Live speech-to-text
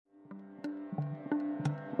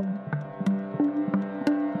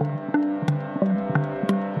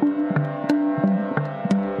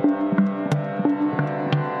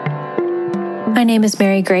My name is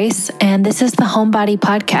Mary Grace, and this is the Homebody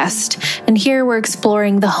Podcast. And here we're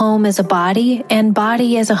exploring the home as a body and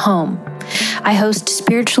body as a home. I host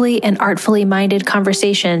spiritually and artfully minded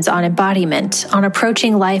conversations on embodiment, on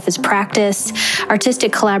approaching life as practice,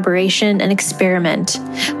 artistic collaboration, and experiment.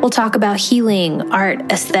 We'll talk about healing,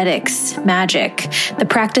 art, aesthetics, magic, the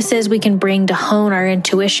practices we can bring to hone our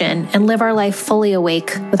intuition and live our life fully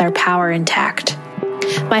awake with our power intact.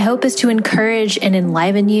 My hope is to encourage and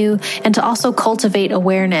enliven you and to also cultivate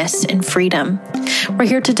awareness and freedom. We're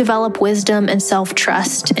here to develop wisdom and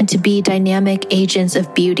self-trust and to be dynamic agents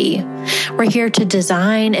of beauty. We're here to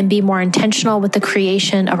design and be more intentional with the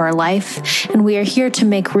creation of our life, and we are here to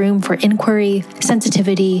make room for inquiry,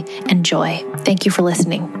 sensitivity, and joy. Thank you for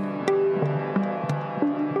listening.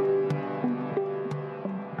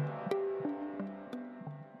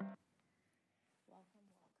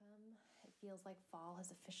 Feels like fall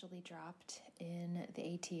has officially dropped in the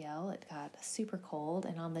ATL. It got super cold,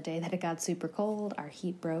 and on the day that it got super cold, our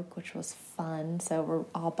heat broke, which was fun. So we're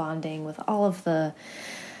all bonding with all of the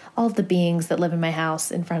beings that live in my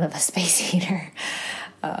house in front of a space heater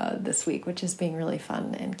this week, which is being really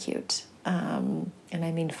fun and cute. And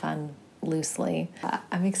I mean fun loosely.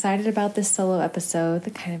 I'm excited about this solo episode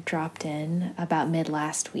that kind of dropped in about mid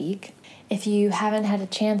last week. If you haven't had a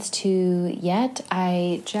chance to yet,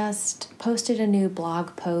 I just posted a new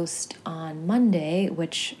blog post on Monday,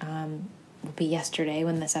 which will be yesterday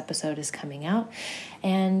when this episode is coming out.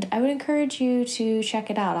 And I would encourage you to check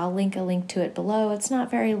it out. I'll link a link to it below. It's not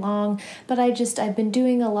very long, but I've been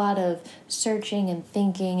doing a lot of searching and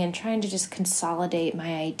thinking and trying to just consolidate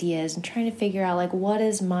my ideas and trying to figure out like what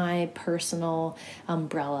is my personal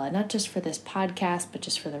umbrella, not just for this podcast, but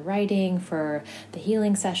just for the writing, for the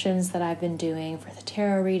healing sessions that I've been doing, for the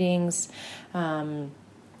tarot readings,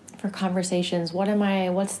 for conversations.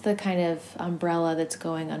 What's the kind of umbrella that's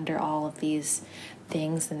going under all of these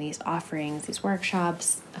things and these offerings, these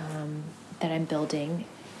workshops that I'm building.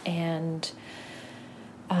 And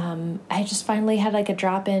I just finally had like a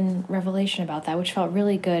drop-in revelation about that, which felt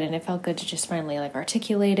really good. And it felt good to just finally like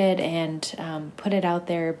articulate it and put it out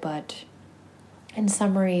there. But in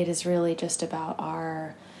summary, it is really just about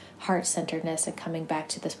our heart-centeredness and coming back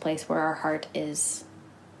to this place where our heart is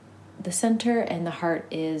the center and the heart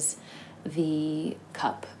is the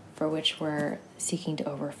cup for which we're seeking to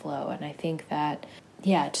overflow. And I think that,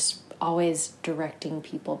 just always directing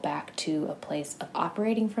people back to a place of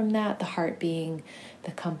operating from that, the heart being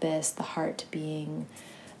the compass, the heart being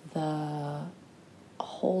the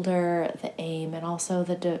holder, the aim, and also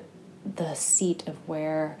the seat of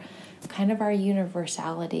where kind of our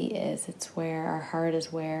universality is. It's where our heart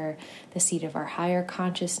is, where the seat of our higher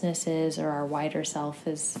consciousness is, or our wider self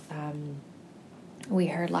is. We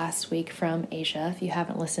heard last week from Asia. If you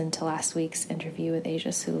haven't listened to last week's interview with Asia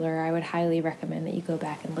Suler, I would highly recommend that you go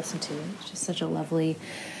back and listen to it. It's just such a lovely,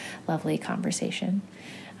 lovely conversation.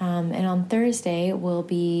 And on Thursday, we'll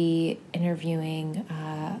be interviewing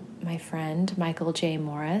my friend, Michael J.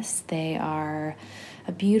 Morris. They are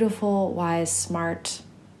a beautiful, wise, smart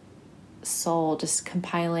soul, just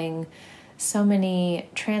compiling so many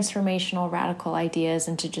transformational, radical ideas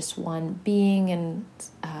into just one being, and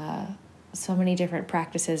so many different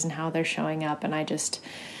practices and how they're showing up. And I just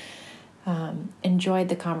enjoyed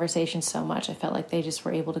the conversation so much. I felt like they just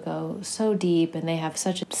were able to go so deep, and they have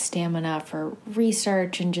such a stamina for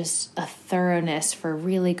research and just a thoroughness for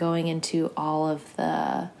really going into all of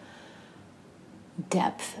the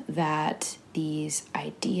depth that these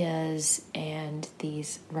ideas and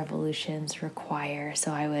these revolutions require.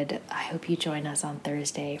 So I hope you join us on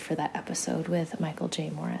Thursday for that episode with Michael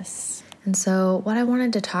J. Morris. And so what I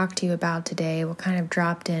wanted to talk to you about today, what kind of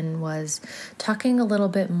dropped in, was talking a little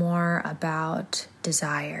bit more about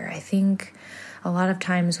desire. I think a lot of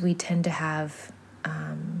times we tend to have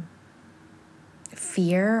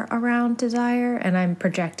fear around desire, and I'm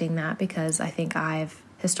projecting that because I think I've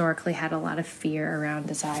historically had a lot of fear around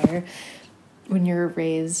desire. When you're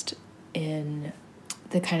raised in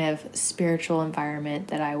the kind of spiritual environment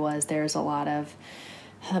that I was, there was a lot of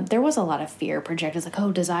fear projected. It's like,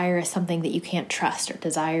 oh, desire is something that you can't trust, or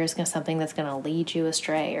desire is something that's going to lead you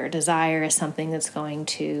astray, or desire is something that's going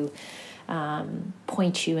to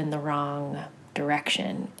point you in the wrong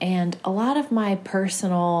direction. And a lot of my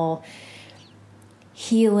personal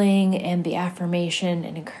healing and the affirmation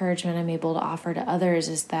and encouragement I'm able to offer to others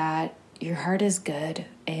is that your heart is good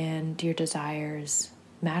and your desires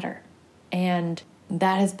matter. And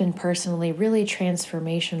that has been personally really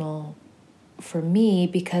transformational for me,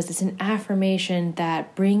 because it's an affirmation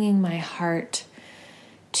that bringing my heart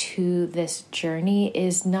to this journey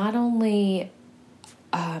is not only,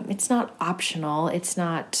 it's not optional, it's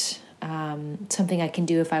not something I can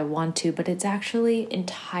do if I want to, but it's actually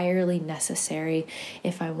entirely necessary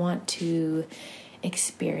if I want to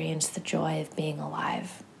experience the joy of being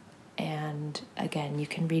alive. And again, you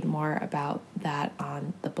can read more about that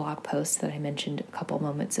on the blog post that I mentioned a couple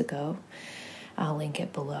moments ago. I'll link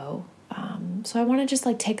it below. So I want to just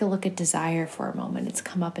take a look at desire for a moment. It's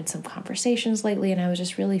come up in some conversations lately, and I was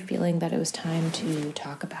just really feeling that it was time to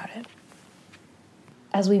talk about it.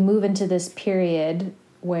 As we move into this period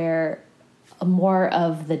where more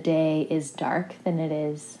of the day is dark than it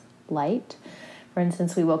is light. For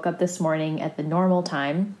instance, we woke up this morning at the normal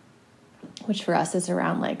time, which for us is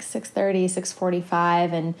around 6:30,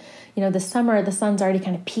 6:45. And, the summer, the sun's already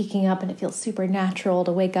kind of peeking up and it feels super natural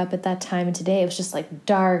to wake up at that time. And today it was just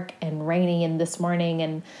dark and rainy in this morning.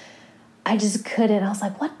 And I just couldn't. I was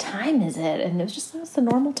like, what time is it? And it's the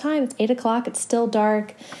normal time. It's 8 o'clock. It's still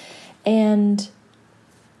dark. And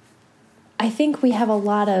I think we have a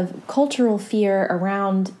lot of cultural fear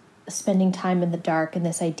around spending time in the dark and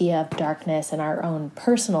this idea of darkness and our own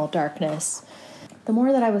personal darkness. The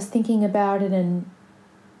more that I was thinking about it and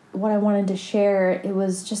what I wanted to share, it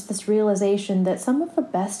was just this realization that some of the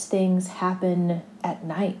best things happen at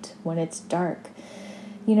night when it's dark.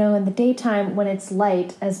 In the daytime when it's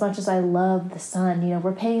light, as much as I love the sun,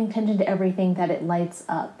 we're paying attention to everything that it lights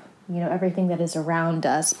up, everything that is around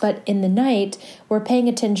us. But in the night, we're paying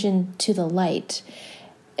attention to the light,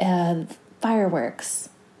 fireworks,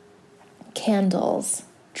 candles,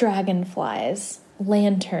 dragonflies,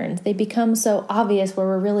 lanterns. They become so obvious where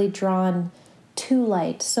we're really drawn to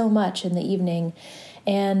light so much in the evening.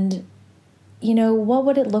 And, what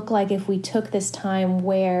would it look like if we took this time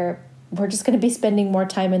where we're just going to be spending more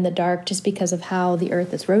time in the dark just because of how the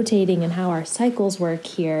earth is rotating and how our cycles work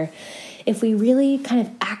here? If we really kind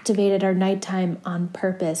of activated our nighttime on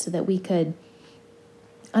purpose so that we could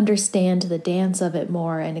understand the dance of it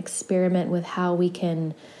more and experiment with how we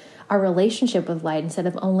can our relationship with light instead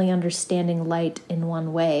of only understanding light in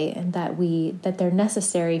one way, and that they're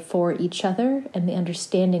necessary for each other and the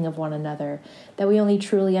understanding of one another, that we only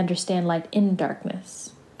truly understand light in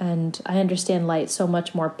darkness. And I understand light so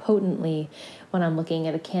much more potently when I'm looking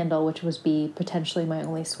at a candle, which would be potentially my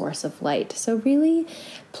only source of light. So really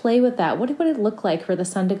play with that. What would it look like for the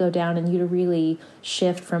sun to go down and you to really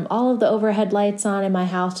shift from all of the overhead lights on in my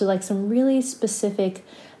house to some really specific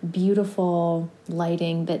beautiful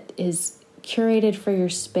lighting that is curated for your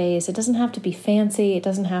space? It doesn't have to be fancy. It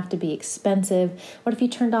doesn't have to be expensive. What if you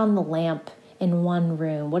turned on the lamp in one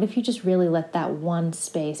room? What if you just really let that one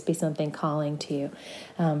space be something calling to you,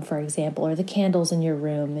 for example, or the candles in your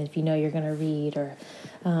room if you know you're going to read, or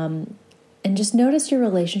and just notice your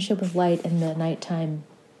relationship with light in the nighttime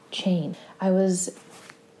change. I was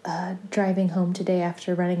driving home today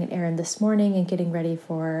after running an errand this morning and getting ready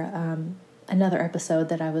for another episode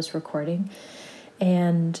that I was recording.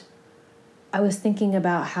 And I was thinking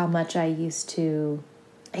about how much I used to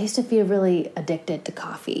feel really addicted to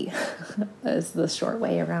coffee is the short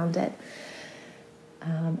way around it.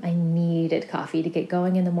 I needed coffee to get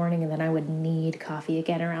going in the morning, and then I would need coffee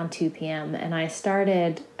again around 2 p.m. And I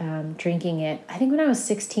started drinking it, I think when I was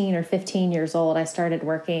 16 or 15 years old. I started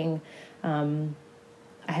working. I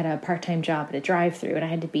had a part-time job at a drive-thru, and I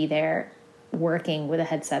had to be there working with a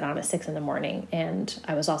headset on at 6 a.m. And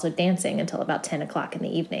I was also dancing until about 10 o'clock in the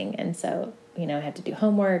evening. And so, I had to do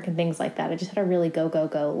homework and things like that. I just had a really go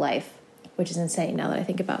life, which is insane now that I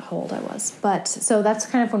think about how old I was. But so that's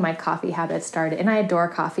kind of when my coffee habit started. And I adore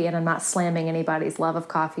coffee, and I'm not slamming anybody's love of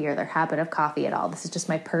coffee or their habit of coffee at all. This is just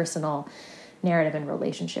my personal narrative and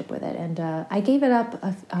relationship with it. And I gave it up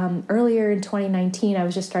earlier in 2019. I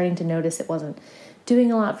was just starting to notice it wasn't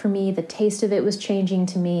doing a lot for me. The taste of it was changing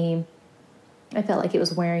to me. I felt like it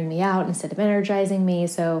was wearing me out instead of energizing me.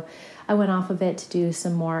 So I went off of it to do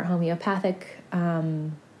some more homeopathic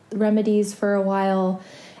remedies for a while.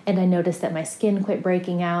 And I noticed that my skin quit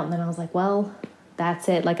breaking out. And then I was like, well, that's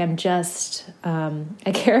it. I'm just,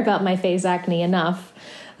 I care about my face acne enough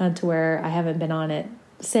to where I haven't been on it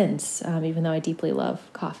since, even though I deeply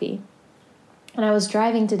love coffee. And I was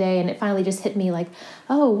driving today and it finally just hit me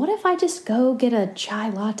oh, what if I just go get a chai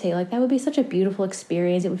latte? That would be such a beautiful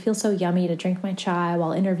experience. It would feel so yummy to drink my chai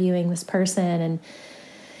while interviewing this person. And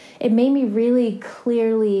it made me really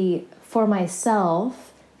clearly for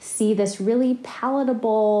myself see this really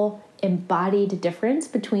palatable, embodied difference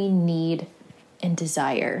between need and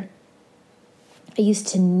desire. I used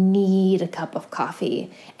to need a cup of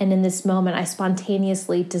coffee. And in this moment, I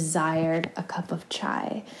spontaneously desired a cup of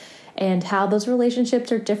chai. And how those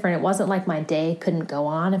relationships are different. It wasn't like my day couldn't go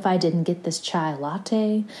on if I didn't get this chai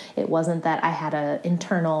latte. It wasn't that I had an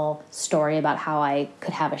internal story about how I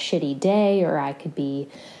could have a shitty day or I could be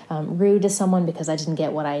rude to someone because I didn't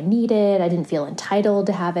get what I needed. I didn't feel entitled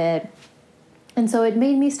to have it. And so it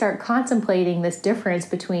made me start contemplating this difference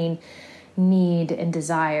between need and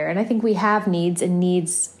desire. And I think we have needs, and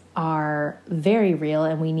needs are very real,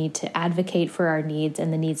 and we need to advocate for our needs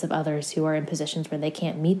and the needs of others who are in positions where they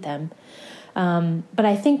can't meet them. But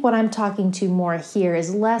I think what I'm talking to more here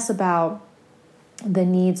is less about the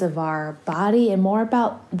needs of our body and more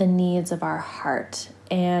about the needs of our heart.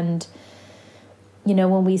 And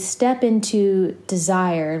when we step into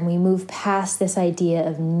desire and we move past this idea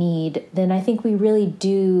of need, then I think we really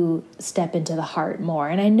do step into the heart more.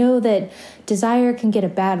 And I know that desire can get a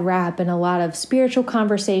bad rap in a lot of spiritual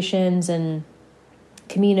conversations and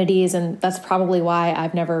communities, and that's probably why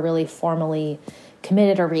I've never really formally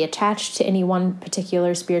committed or reattached to any one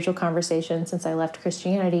particular spiritual conversation since I left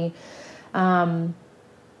Christianity. I've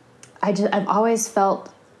always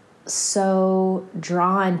felt so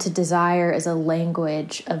drawn to desire as a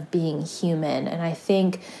language of being human. And I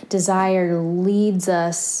think desire leads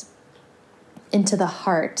us into the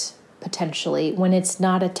heart, potentially, when it's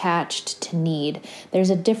not attached to need.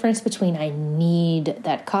 There's a difference between I need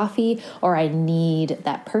that coffee, or I need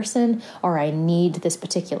that person, or I need this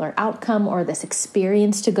particular outcome or this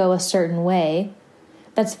experience to go a certain way.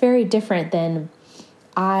 That's very different than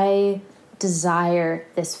I desire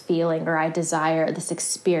this feeling or I desire this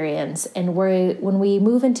experience. And when we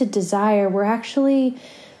move into desire, we're actually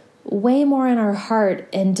way more in our heart.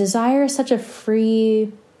 And desire is such a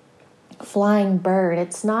free flying bird.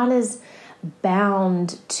 It's not as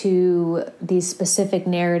bound to these specific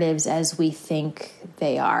narratives as we think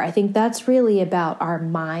they are. I think that's really about our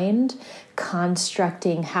mind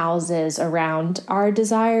constructing houses around our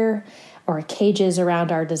desire, or cages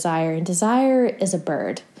around our desire. And desire is a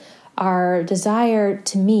bird. Our desire,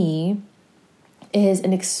 to me, is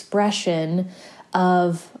an expression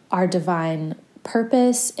of our divine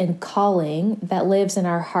purpose and calling that lives in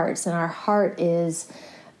our hearts. And our heart is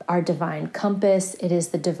our divine compass. It is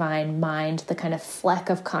the divine mind, the kind of fleck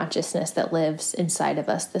of consciousness that lives inside of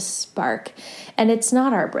us, the spark. And it's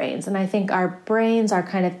not our brains. And I think our brains are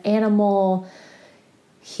kind of animal,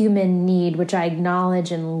 human need, which I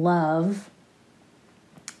acknowledge and love,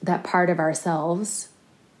 that part of ourselves,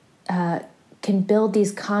 can build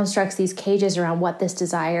these constructs, these cages around what this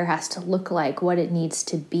desire has to look like, what it needs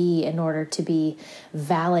to be in order to be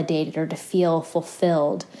validated or to feel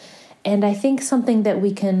fulfilled. And I think something that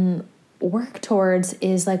we can work towards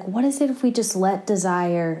is like, what is it if we just let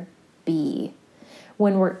desire be?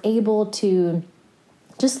 When we're able to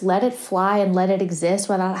just let it fly and let it exist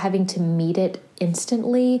without having to meet it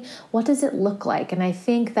instantly, what does it look like? And I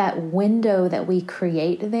think that window that we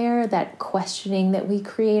create there, that questioning that we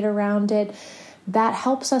create around it, that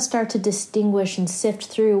helps us start to distinguish and sift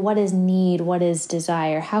through what is need, what is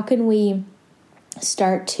desire. How can we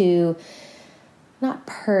start to not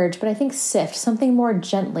purge, but I think sift something more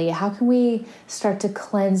gently? How can we start to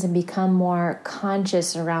cleanse and become more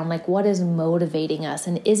conscious around like what is motivating us?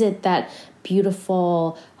 And is it that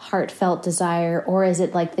beautiful, heartfelt desire, or is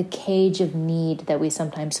it like the cage of need that we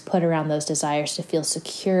sometimes put around those desires to feel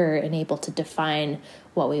secure and able to define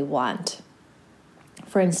what we want?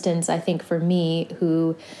 For instance, I think for me,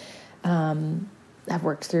 who have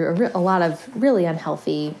worked through a lot of really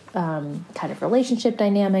unhealthy kind of relationship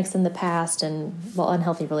dynamics in the past, and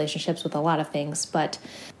unhealthy relationships with a lot of things. But,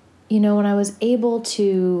 when I was able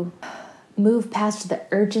to move past the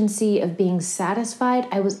urgency of being satisfied,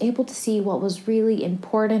 I was able to see what was really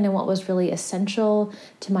important and what was really essential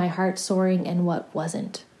to my heart soaring and what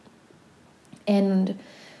wasn't. And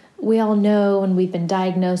we all know, and we've been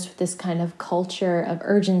diagnosed with this kind of culture of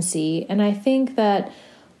urgency. And I think that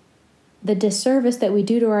the disservice that we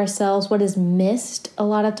do to ourselves, what is missed a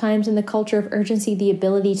lot of times in the culture of urgency, the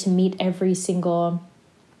ability to meet every single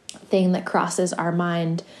thing that crosses our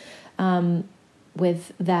mind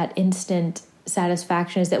with that instant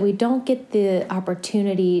satisfaction, is that we don't get the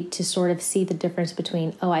opportunity to sort of see the difference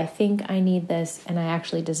between, oh, I think I need this and I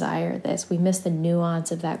actually desire this. We miss the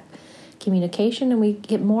nuance of that communication, and we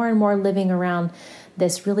get more and more living around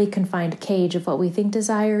this really confined cage of what we think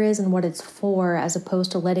desire is and what it's for, as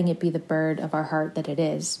opposed to letting it be the bird of our heart that it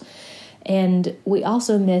is. And we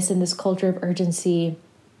also miss in this culture of urgency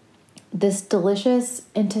this delicious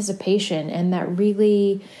anticipation and that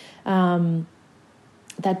really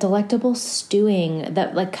that delectable stewing,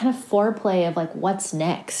 that like kind of foreplay of like what's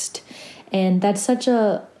next. And that's such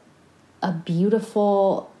a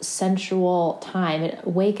beautiful, sensual time. It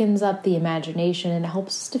wakens up the imagination and it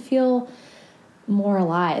helps us to feel more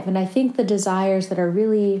alive. And I think the desires that are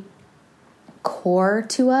really core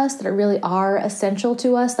to us, that really are essential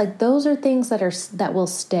to us, like those are things that will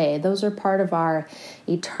stay. Those are part of our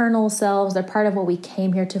eternal selves. They're part of what we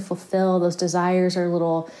came here to fulfill. Those desires are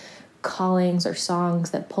little callings or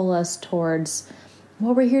songs that pull us towards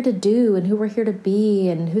what we're here to do and who we're here to be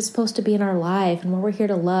and who's supposed to be in our life and what we're here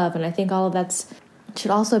to love. And I think all of that's should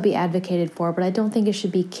also be advocated for, but I don't think it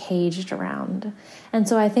should be caged around. And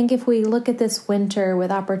so I think if we look at this winter with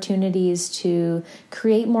opportunities to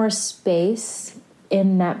create more space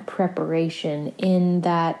in that preparation, in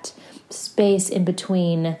that space in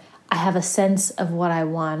between, I have a sense of what I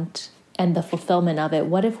want and the fulfillment of it.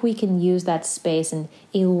 What if we can use that space and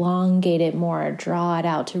elongate it more, draw it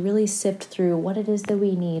out to really sift through what it is that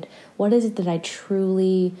we need? What is it that I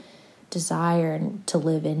truly desire and to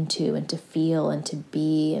live into and to feel and to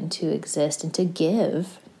be and to exist and to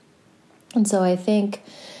give? And so I think,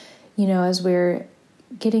 as we're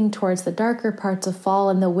getting towards the darker parts of fall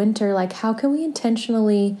and the winter, like how can we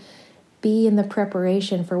intentionally be in the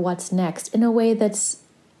preparation for what's next in a way that's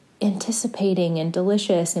anticipating and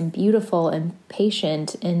delicious and beautiful and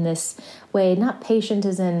patient in this way? Not patient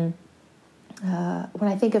as in,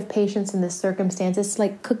 when I think of patience in this circumstance, it's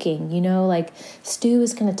like cooking, like stew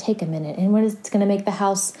is going to take a minute and it's going to make the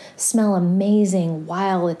house smell amazing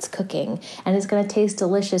while it's cooking, and it's going to taste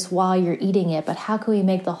delicious while you're eating it. But how can we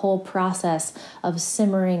make the whole process of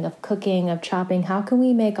simmering, of cooking, of chopping, how can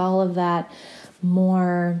we make all of that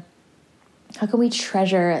more? How can we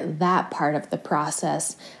treasure that part of the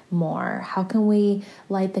process more? How can we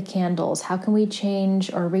light the candles? How can we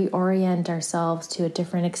change or reorient ourselves to a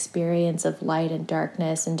different experience of light and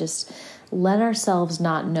darkness, and just let ourselves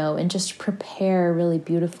not know and just prepare really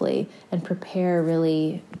beautifully and prepare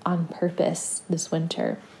really on purpose this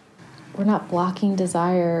winter? We're not blocking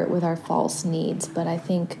desire with our false needs, but I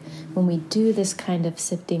think when we do this kind of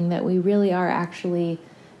sifting, that we really are actually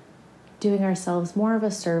doing ourselves more of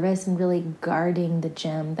a service and really guarding the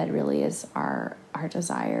gem that really is our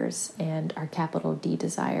desires and our capital D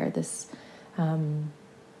desire. This,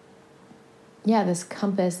 this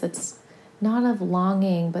compass that's not of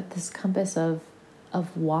longing, but this compass of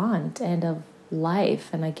want and of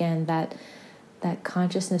life. And again, that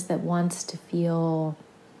consciousness that wants to feel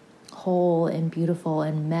whole and beautiful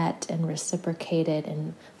and met and reciprocated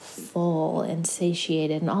and full and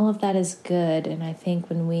satiated, and all of that is good. And I think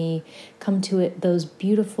when we come to it, those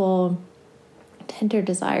beautiful, tender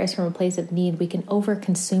desires from a place of need, we can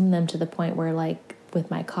overconsume them to the point where, like with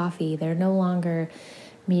my coffee, they're no longer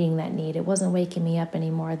meeting that need. It wasn't waking me up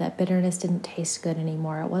anymore. That bitterness didn't taste good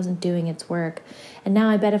anymore. It wasn't doing its work. And now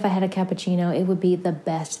I bet if I had a cappuccino, it would be the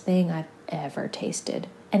best thing I've ever tasted.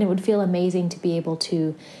 And it would feel amazing to be able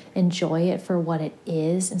to enjoy it for what it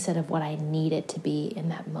is instead of what I need it to be in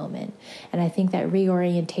that moment. And I think that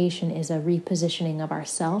reorientation is a repositioning of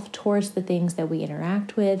ourselves towards the things that we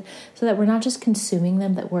interact with, so that we're not just consuming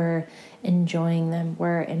them, that we're enjoying them,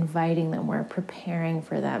 we're inviting them, we're preparing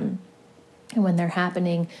for them. And when they're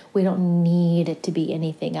happening, we don't need it to be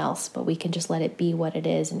anything else, but we can just let it be what it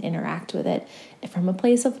is and interact with it from a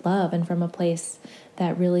place of love and from a place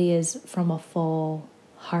that really is from a full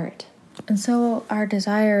heart. And so our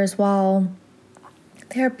desires, while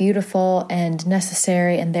they're beautiful and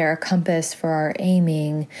necessary and they're a compass for our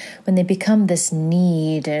aiming, when they become this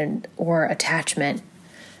need or attachment,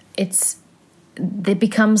 it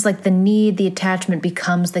becomes like the need, the attachment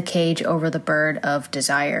becomes the cage over the bird of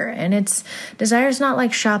desire. And desire is not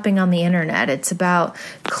like shopping on the internet. It's about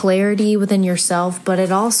clarity within yourself, but it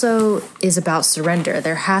also is about surrender.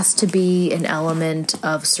 There has to be an element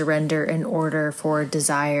of surrender in order for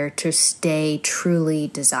desire to stay truly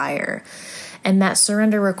desire. And that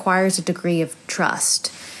surrender requires a degree of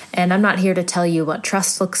trust. And I'm not here to tell you what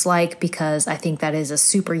trust looks like, because I think that is a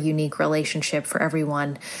super unique relationship for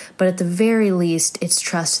everyone. But at the very least, it's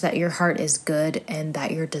trust that your heart is good and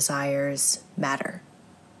that your desires matter.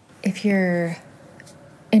 If you're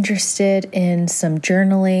interested in some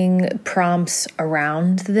journaling prompts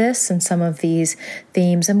around this and some of these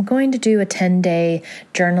themes, I'm going to do a 10-day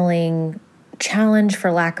journaling challenge,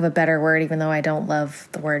 for lack of a better word, even though I don't love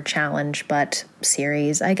the word challenge, but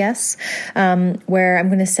series, I guess, where I'm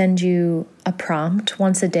going to send you a prompt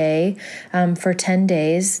once a day for 10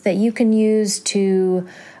 days that you can use to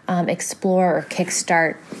explore or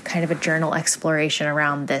kickstart kind of a journal exploration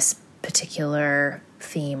around this particular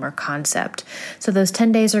theme or concept. So those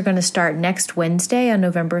 10 days are going to start next Wednesday on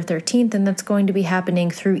November 13th, and that's going to be happening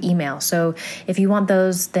through email. So if you want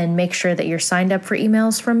those, then make sure that you're signed up for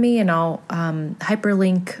emails from me, and I'll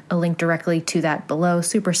hyperlink a link directly to that below.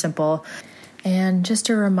 Super simple. And just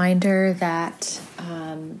a reminder that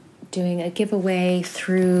doing a giveaway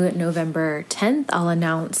through November 10th. I'll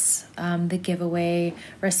announce the giveaway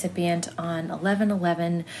recipient on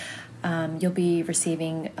 11/11. You'll be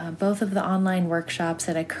receiving both of the online workshops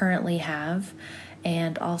that I currently have,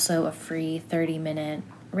 and also a free 30-minute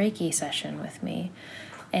Reiki session with me.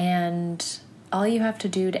 And all you have to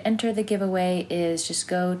do to enter the giveaway is just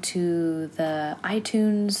go to the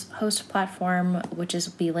iTunes host platform, which is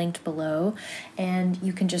be linked below, and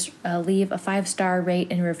you can just leave a 5-star rate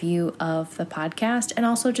and review of the podcast, and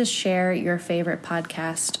also just share your favorite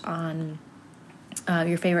podcast on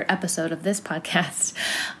your favorite episode of this podcast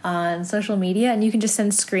on social media, and you can just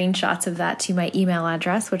send screenshots of that to my email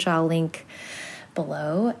address, which I'll link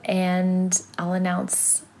below, and I'll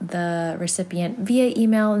announce the recipient via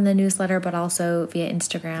email in the newsletter, but also via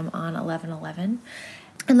Instagram on 11/11.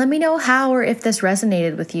 And let me know how or if this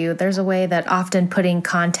resonated with you. There's a way that often putting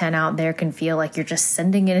content out there can feel like you're just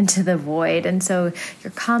sending it into the void. And so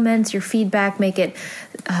your comments, your feedback make it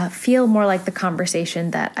feel more like the conversation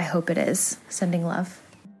that I hope it is. Sending love.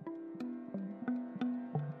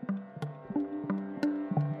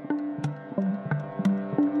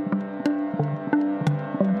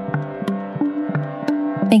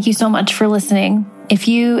 Thank you so much for listening. If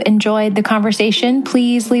you enjoyed the conversation,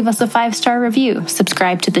 please leave us a 5-star review,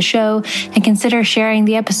 subscribe to the show, and consider sharing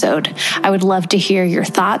the episode. I would love to hear your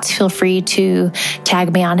thoughts. Feel free to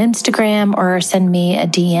tag me on Instagram or send me a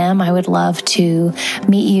DM. I would love to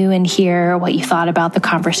meet you and hear what you thought about the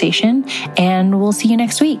conversation, and we'll see you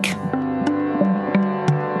next week.